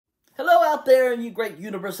out there in you great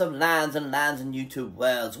universe of nines and YouTube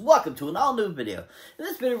worlds. Welcome to an all-new video. In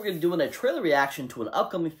this video, we're going to be doing a trailer reaction to an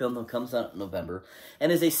upcoming film that comes out in November, and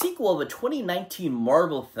is a sequel of a 2019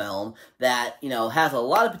 Marvel film that, has a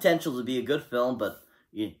lot of potential to be a good film, but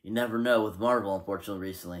you never know with Marvel, unfortunately,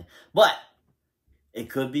 recently. But it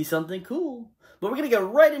could be something cool. But we're going to get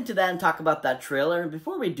right into that and talk about that trailer. And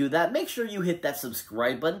before we do that, make sure you hit that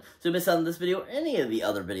subscribe button so you miss out on this video or any of the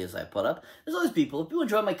other videos I put up. As always, people, if you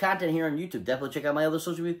enjoy my content here on YouTube, definitely check out my other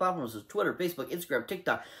social media platforms such as Twitter, Facebook, Instagram,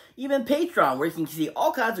 TikTok, even Patreon, where you can see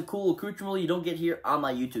all kinds of cool accoutrements you don't get here on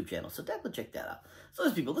my YouTube channel. So definitely check that out. So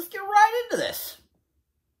as people, let's get right into this.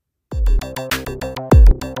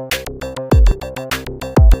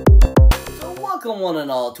 Welcome one and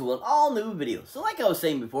all to an all-new video. So like I was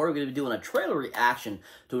saying before, we're going to be doing a trailer reaction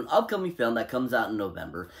to an upcoming film that comes out in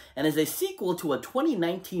November and is a sequel to a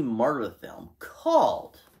 2019 Marvel film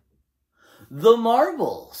called The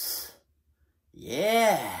Marvels.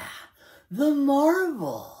 Yeah, The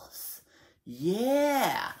Marvels.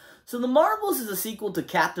 Yeah. So The Marvels is a sequel to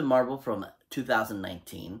Captain Marvel from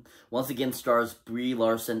 2019. Once again stars Brie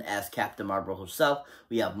Larson as Captain Marvel herself.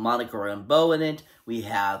 We have Monica Rambeau in it. We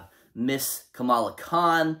have Miss Kamala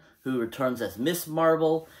Khan, who returns as Miss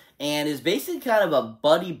Marvel, and is basically kind of a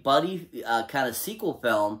buddy-buddy kind of sequel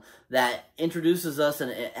film that introduces us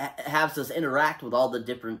and has us interact with all the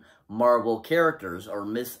different Marvel characters, or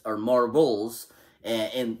Marvels,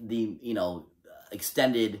 in the,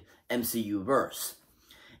 extended MCU verse.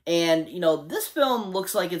 And, this film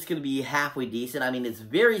looks like it's going to be halfway decent. I mean, it's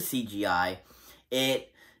very CGI. It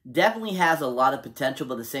definitely has a lot of potential,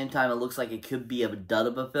 but at the same time, it looks like it could be a dud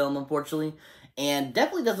of a film, unfortunately. And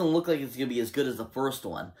definitely doesn't look like it's going to be as good as the first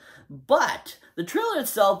one. But the trailer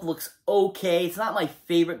itself looks okay. It's not my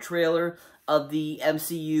favorite trailer of the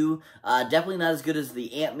MCU. Definitely not as good as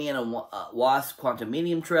the Ant-Man and Wasp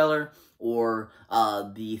Quantumanium trailer, or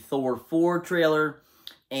the Thor 4 trailer,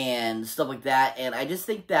 and stuff like that. And I just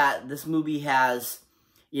think that this movie has,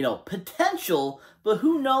 potential, but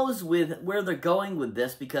who knows with where they're going with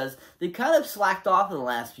this, because they've kind of slacked off in the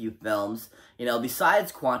last few films,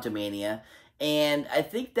 besides Quantumania. And I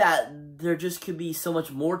think that there just could be so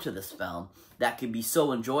much more to this film that could be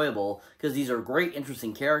so enjoyable, because these are great,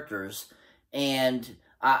 interesting characters. And,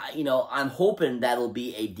 I'm hoping that it'll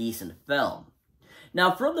be a decent film.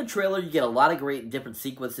 Now, from the trailer, you get a lot of great different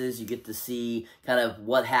sequences. You get to see kind of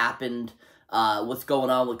what happened, what's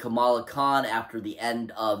going on with Kamala Khan after the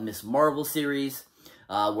end of Miss Marvel series,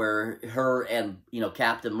 where her and,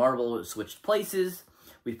 Captain Marvel switched places.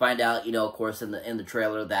 We find out, of course, in the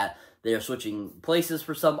trailer that they're switching places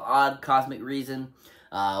for some odd cosmic reason.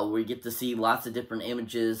 We get to see lots of different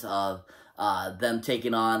images of them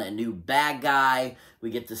taking on a new bad guy. We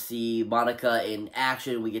get to see Monica in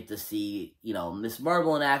action. We get to see, Miss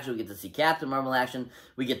Marvel in action. We get to see Captain Marvel in action.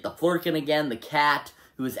 We get the Flurkin again, the cat,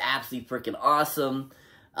 who is absolutely freaking awesome.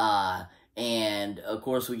 And, of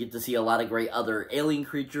course, we get to see a lot of great other alien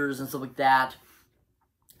creatures and stuff like that.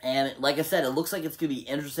 And, like I said, it looks like it's going to be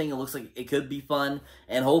interesting. It looks like it could be fun.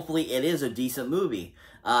 And, hopefully, it is a decent movie.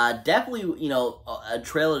 Definitely, a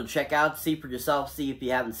trailer to check out, see for yourself, see if you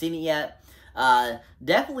haven't seen it yet.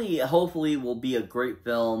 Definitely, hopefully, will be a great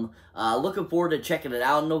film. Looking forward to checking it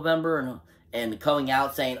out in November and coming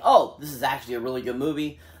out saying, oh, this is actually a really good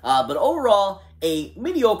movie. But overall, a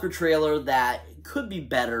mediocre trailer that could be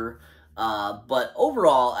better. But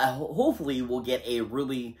overall, hopefully, we'll get a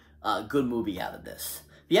really good movie out of this.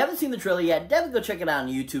 If you haven't seen the trailer yet, definitely go check it out on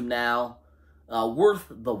YouTube now. Worth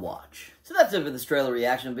the watch. So that's it for this trailer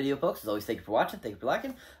reaction video, folks. As always, thank you for watching, thank you for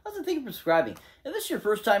liking, also thank you for subscribing. If this is your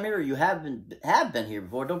first time here, or you have been here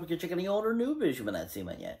before, don't forget to check out any older new videos you might not seen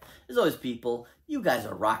yet. As always, people, you guys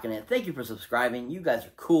are rocking it. Thank you for subscribing. You guys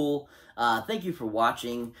are cool. Thank you for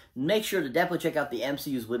watching. Make sure to definitely check out the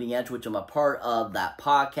MCU's Leading Edge, which I'm a part of that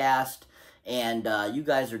podcast. And you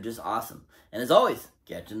guys are just awesome. And as always,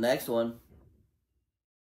 catch you in the next one.